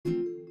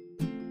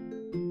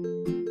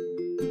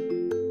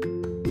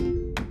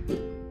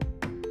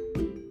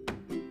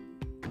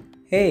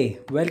Hey,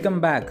 welcome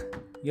back.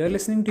 You're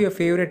listening to your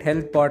favorite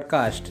health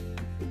podcast,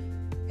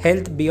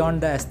 Health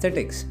Beyond the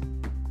Aesthetics.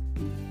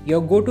 Your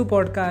go to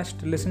podcast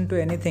to listen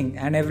to anything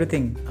and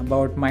everything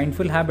about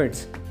mindful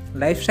habits,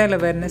 lifestyle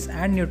awareness,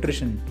 and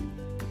nutrition.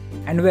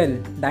 And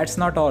well, that's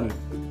not all.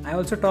 I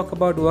also talk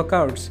about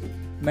workouts,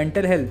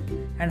 mental health,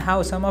 and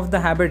how some of the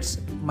habits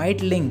might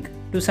link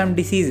to some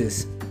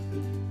diseases.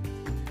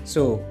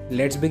 So,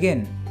 let's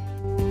begin.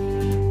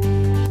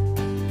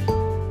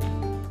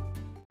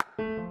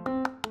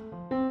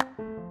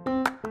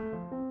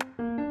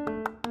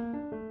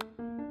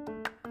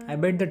 I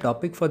bet the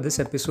topic for this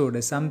episode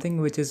is something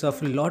which is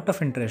of a lot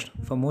of interest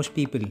for most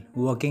people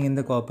working in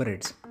the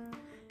corporates.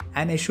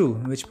 An issue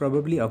which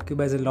probably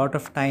occupies a lot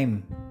of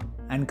time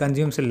and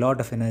consumes a lot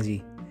of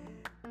energy.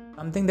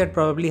 Something that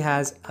probably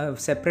has a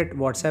separate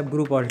WhatsApp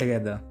group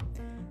altogether.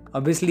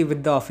 Obviously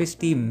with the office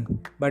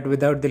team, but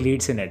without the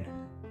leads in it.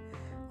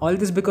 All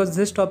this because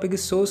this topic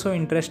is so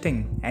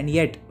interesting and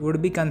yet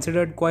would be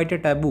considered quite a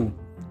taboo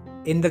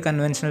in the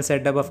conventional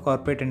setup of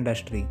corporate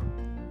industry.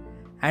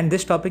 And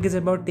this topic is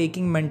about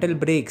taking mental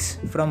breaks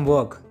from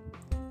work.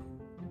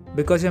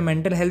 Because your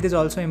mental health is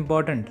also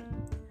important.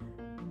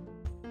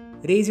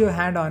 Raise your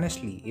hand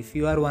honestly if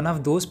you are one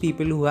of those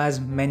people who has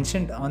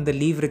mentioned on the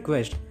leave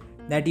request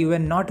that you were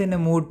not in a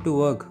mood to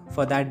work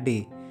for that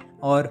day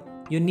or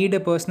you need a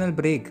personal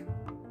break.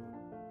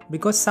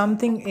 Because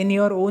something in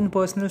your own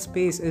personal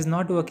space is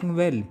not working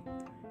well,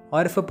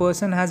 or if a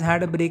person has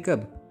had a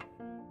breakup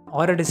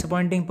or a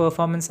disappointing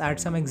performance at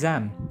some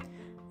exam,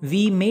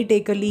 we may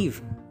take a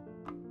leave.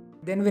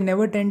 Then we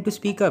never tend to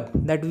speak up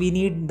that we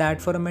need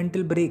that for a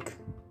mental break.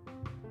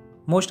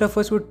 Most of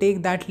us would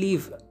take that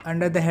leave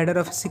under the header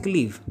of sick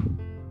leave.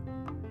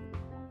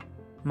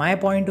 My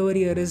point over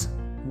here is,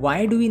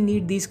 why do we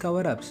need these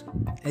cover-ups?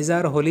 Is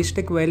our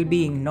holistic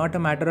well-being not a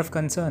matter of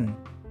concern?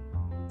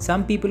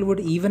 Some people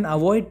would even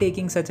avoid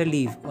taking such a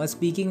leave or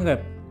speaking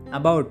up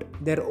about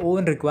their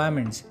own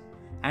requirements.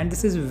 And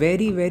this is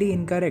very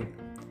incorrect.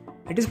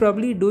 It is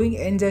probably doing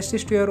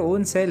injustice to your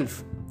own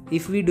self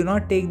if we do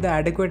not take the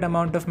adequate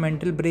amount of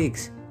mental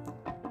breaks.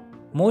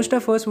 Most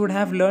of us would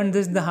have learned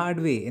this the hard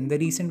way in the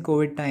recent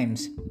COVID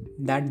times,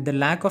 that the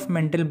lack of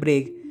mental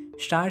break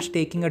starts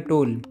taking a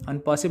toll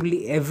on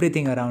possibly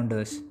everything around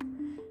us,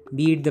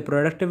 be it the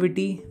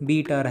productivity,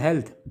 be it our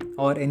health,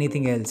 or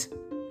anything else.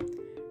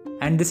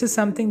 And this is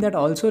something that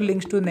also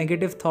links to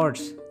negative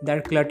thoughts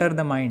that clutter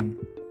the mind.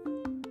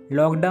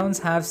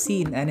 Lockdowns have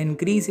seen an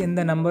increase in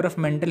the number of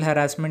mental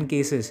harassment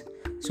cases,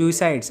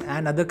 suicides,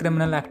 and other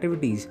criminal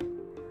activities.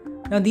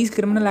 Now, these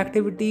criminal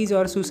activities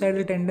or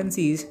suicidal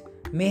tendencies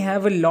may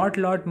have a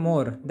lot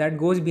more that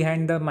goes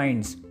behind the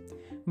minds.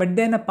 But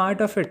then a part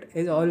of it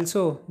is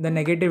also the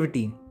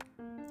negativity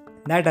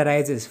that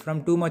arises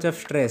from too much of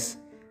stress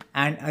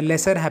and a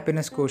lesser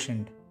happiness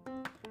quotient.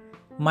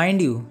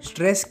 Mind you,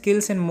 stress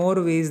kills in more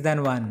ways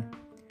than one.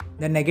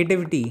 The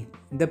negativity,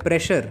 the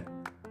pressure,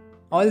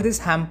 all this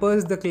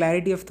hampers the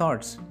clarity of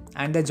thoughts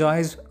and the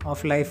joys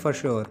of life for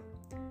sure.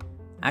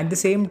 At the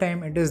same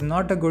time, it is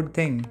not a good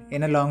thing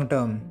in a long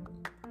term,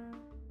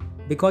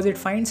 because it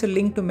finds a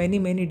link to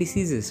many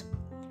diseases.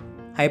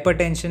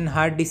 Hypertension,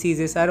 heart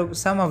diseases are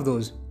some of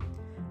those.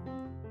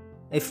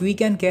 If we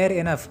can care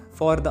enough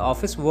for the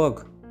office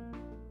work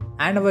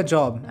and our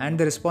job and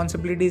the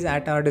responsibilities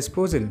at our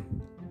disposal,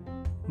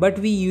 but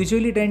we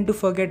usually tend to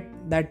forget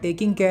that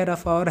taking care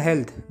of our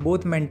health,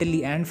 both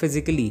mentally and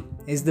physically,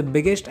 is the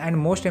biggest and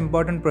most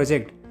important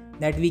project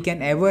that we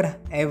can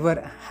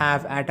ever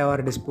have at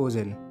our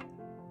disposal.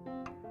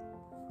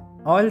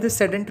 All this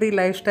sedentary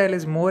lifestyle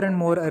is more and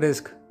more a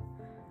risk.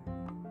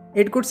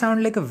 It could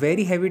sound like a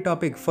very heavy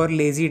topic for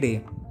lazy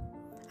day.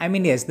 I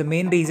mean, yes, the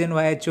main reason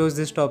why I chose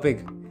this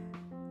topic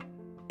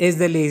is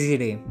the lazy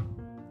day.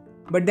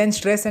 But then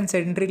stress and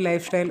sedentary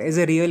lifestyle is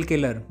a real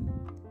killer.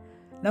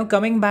 Now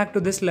coming back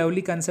to this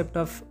lovely concept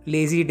of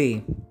lazy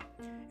day,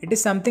 it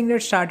is something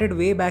that started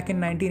way back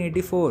in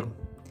 1984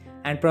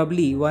 and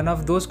probably one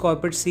of those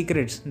corporate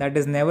secrets that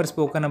is never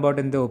spoken about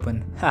in the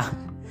open.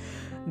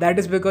 That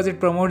is because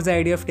it promotes the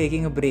idea of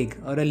taking a break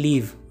or a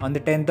leave on the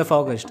 10th of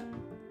August.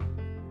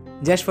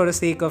 Just for the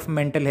sake of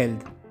mental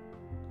health.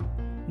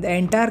 The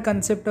entire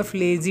concept of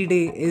lazy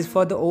day is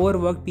for the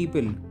overworked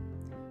people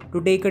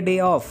to take a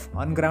day off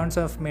on grounds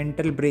of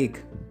mental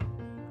break.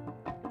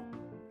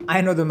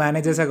 I know the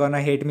managers are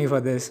gonna hate me for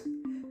this.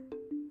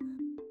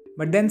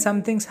 But then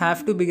some things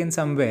have to begin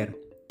somewhere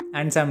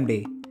and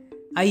someday.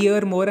 I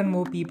hear more and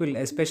more people,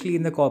 especially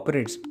in the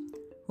corporates,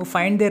 who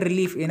find their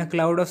relief in a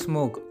cloud of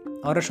smoke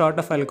or a shot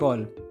of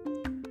alcohol.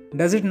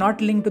 Does it not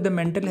link to the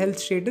mental health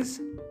status?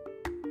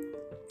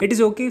 It is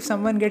okay if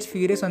someone gets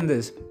furious on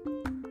this.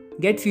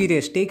 Get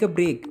furious, take a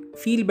break,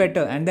 feel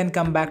better, and then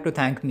come back to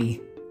thank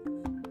me.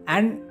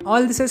 And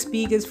all this I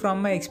speak is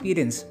from my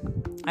experience.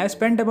 I have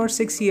spent about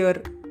 6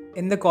 years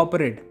in the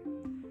corporate.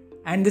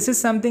 And this is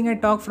something I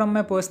talk from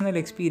my personal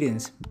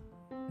experience.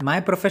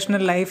 My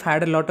professional life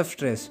had a lot of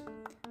stress.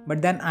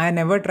 But then I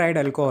never tried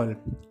alcohol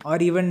or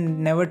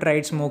even never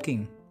tried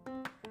smoking.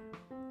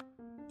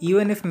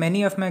 Even if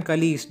many of my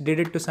colleagues did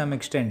it to some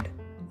extent.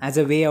 as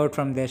a way out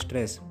from their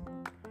stress.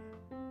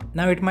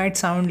 Now, it might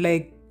sound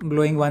like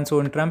blowing one's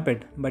own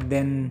trumpet, but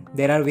then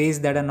there are ways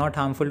that are not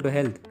harmful to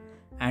health,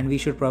 and we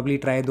should probably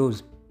try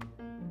those.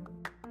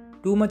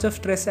 Too much of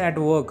stress at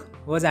work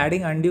was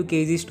adding undue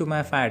kgs to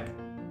my fat,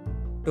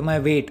 to my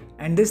weight,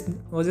 and this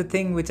was a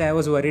thing which I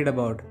was worried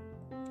about.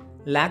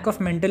 Lack of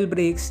mental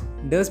breaks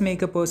does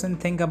make a person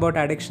think about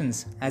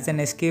addictions as an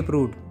escape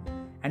route,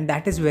 and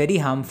that is very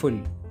harmful.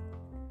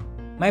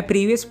 My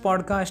previous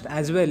podcast,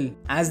 as well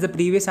as the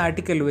previous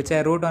article which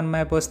I wrote on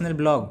my personal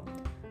blog,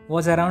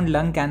 was around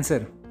lung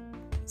cancer,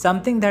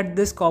 something that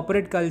this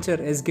corporate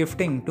culture is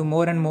gifting to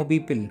more and more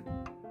people.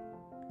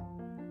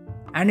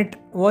 And it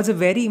was a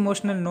very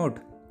emotional note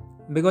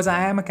because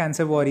I am a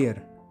cancer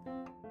warrior.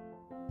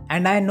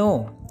 And I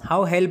know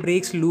how hell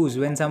breaks loose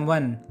when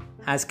someone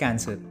has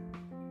cancer.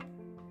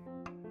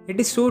 It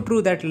is so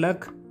true that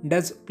luck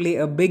does play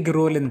a big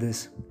role in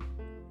this.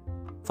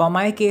 For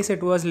my case,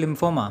 it was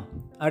lymphoma,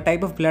 a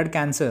type of blood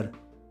cancer.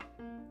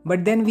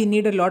 But then we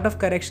need a lot of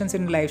corrections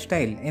in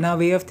lifestyle, in our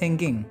way of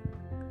thinking.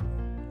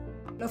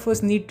 All of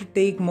us need to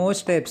take more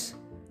steps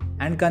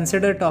and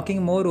consider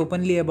talking more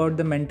openly about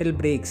the mental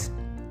breaks.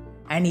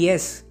 And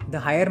yes, the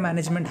higher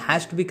management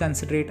has to be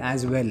considerate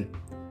as well.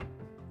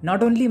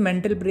 Not only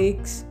mental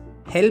breaks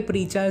help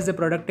recharge the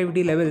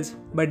productivity levels,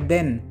 but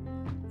then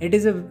it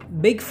is a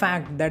big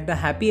fact that the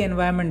happy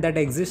environment that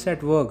exists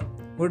at work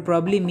would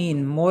probably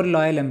mean more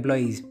loyal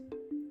employees.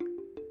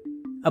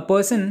 A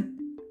person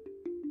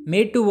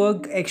made to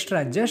work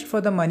extra just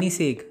for the money's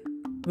sake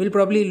will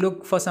probably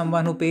look for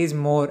someone who pays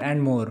more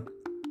and more.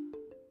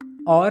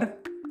 Or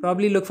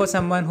probably look for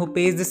someone who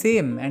pays the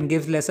same and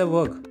gives lesser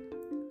work,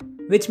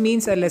 which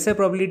means a lesser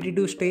probability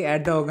to stay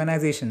at the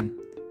organization.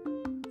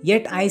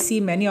 Yet I see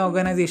many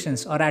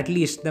organizations, or at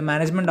least the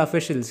management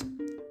officials,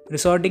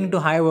 resorting to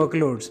high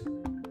workloads.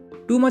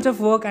 Too much of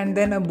work and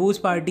then a booze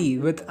party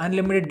with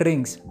unlimited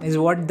drinks is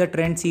what the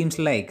trend seems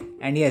like,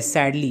 and yes,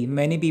 sadly,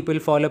 many people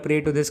fall a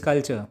prey to this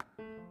culture.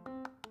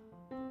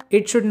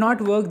 It should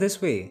not work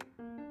this way.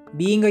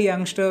 Being a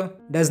youngster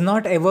does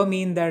not ever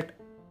mean that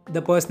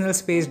the personal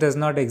space does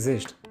not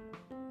exist.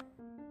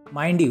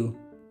 Mind you,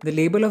 the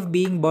label of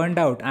being burned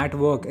out at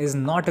work is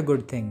not a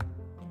good thing.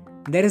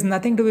 There is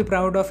nothing to be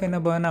proud of in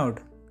a burnout,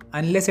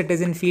 unless it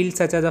is in fields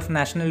such as of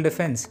national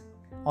defense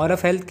or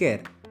of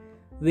healthcare.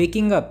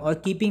 Waking up or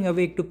keeping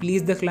awake to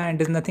please the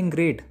client is nothing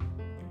great.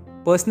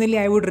 Personally,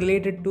 I would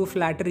relate it to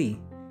flattery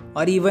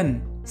or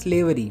even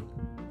slavery.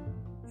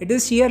 It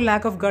is sheer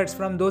lack of guts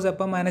from those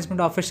upper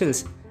management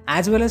officials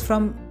as well as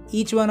from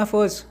each one of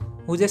us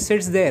who just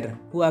sits there,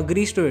 who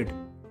agrees to it,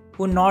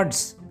 who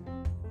nods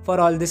for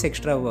all this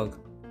extra work.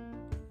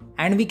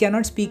 And we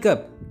cannot speak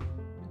up.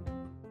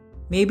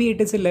 Maybe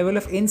it is a level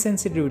of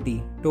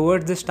insensitivity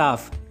towards the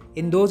staff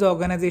in those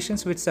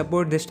organizations which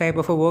support this type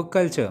of a work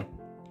culture.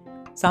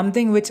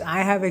 Something which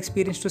I have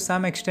experienced to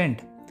some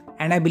extent,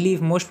 and I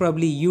believe most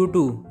probably you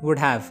too would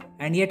have,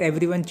 and yet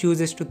everyone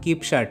chooses to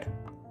keep shut.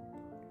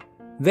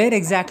 Where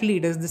exactly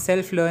does the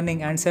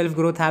self-learning and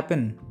self-growth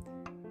happen?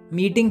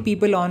 Meeting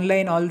people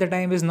online all the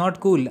time is not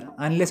cool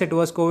unless it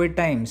was COVID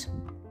times.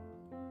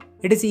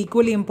 It is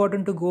equally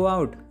important to go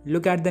out,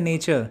 look at the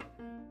nature,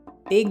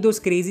 take those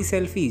crazy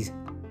selfies,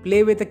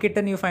 play with a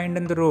kitten you find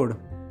in the road,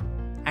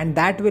 and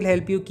that will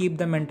help you keep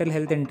the mental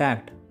health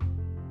intact.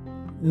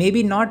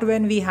 Maybe not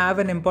when we have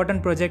an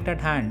important project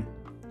at hand,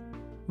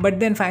 but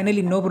then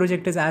finally no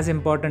project is as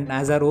important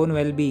as our own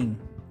well-being.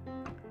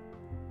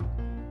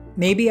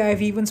 Maybe I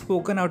have even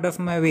spoken out of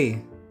my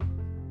way,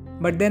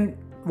 but then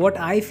what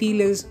I feel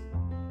is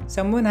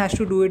someone has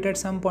to do it at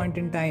some point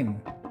in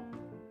time.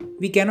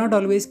 We cannot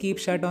always keep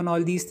shut on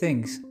all these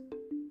things.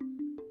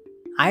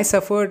 I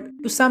suffered,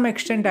 to some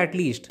extent at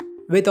least,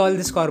 with all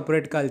this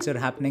corporate culture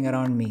happening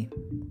around me,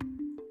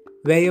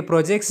 where your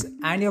projects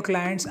and your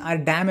clients are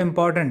damn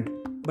important,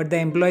 but the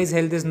employee's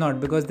health is not,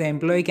 because the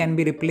employee can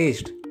be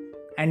replaced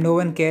and no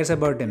one cares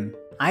about him.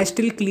 I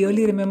still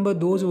clearly remember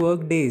those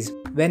work days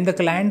when the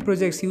client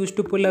projects used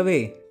to pull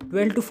away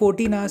 12 to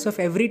 14 hours of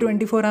every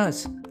 24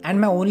 hours, and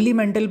my only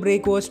mental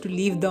break was to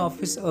leave the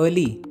office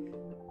early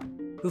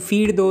to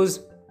feed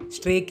those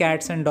stray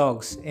cats and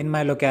dogs in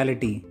my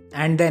locality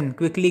and then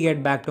quickly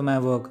get back to my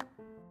work.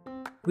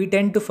 We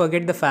tend to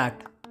forget the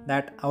fact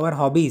that our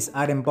hobbies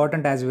are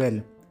important as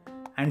well,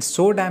 and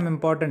so damn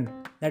important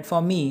that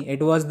for me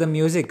it was the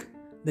music,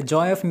 the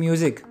joy of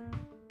music,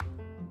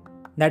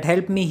 that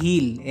helped me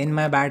heal in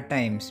my bad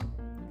times.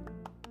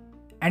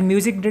 And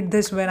music did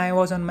this when I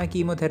was on my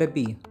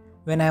chemotherapy,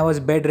 when I was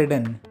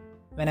bedridden,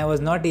 when I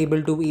was not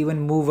able to even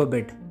move a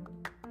bit.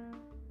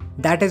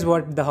 That is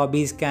what the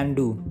hobbies can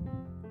do.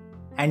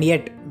 And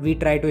yet we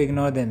try to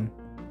ignore them.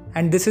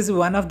 And this is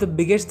one of the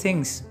biggest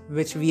things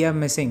which we are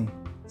missing,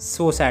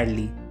 so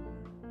sadly.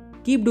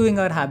 Keep doing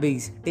our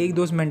hobbies, take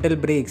those mental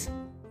breaks,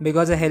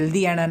 because a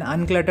healthy and an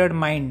uncluttered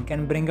mind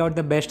can bring out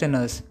the best in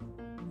us,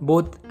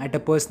 both at a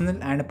personal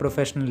and a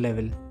professional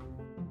level.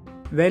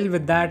 Well,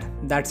 with that,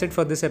 that's it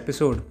for this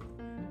episode.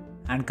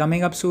 And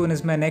coming up soon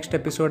is my next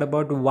episode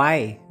about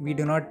why we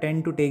do not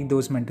tend to take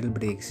those mental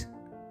breaks.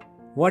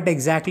 what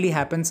exactly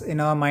happens in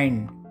our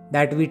mind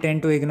that we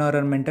tend to ignore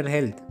our mental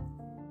health.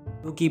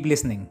 Do keep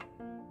listening.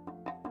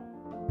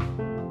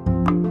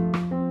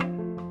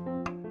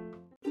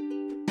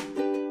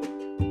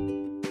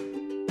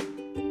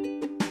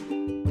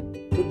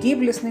 To keep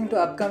listening to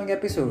upcoming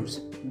episodes,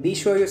 be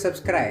sure you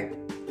subscribe.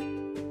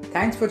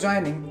 Thanks for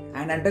joining,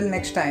 and until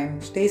next time,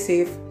 stay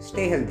safe,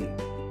 stay healthy.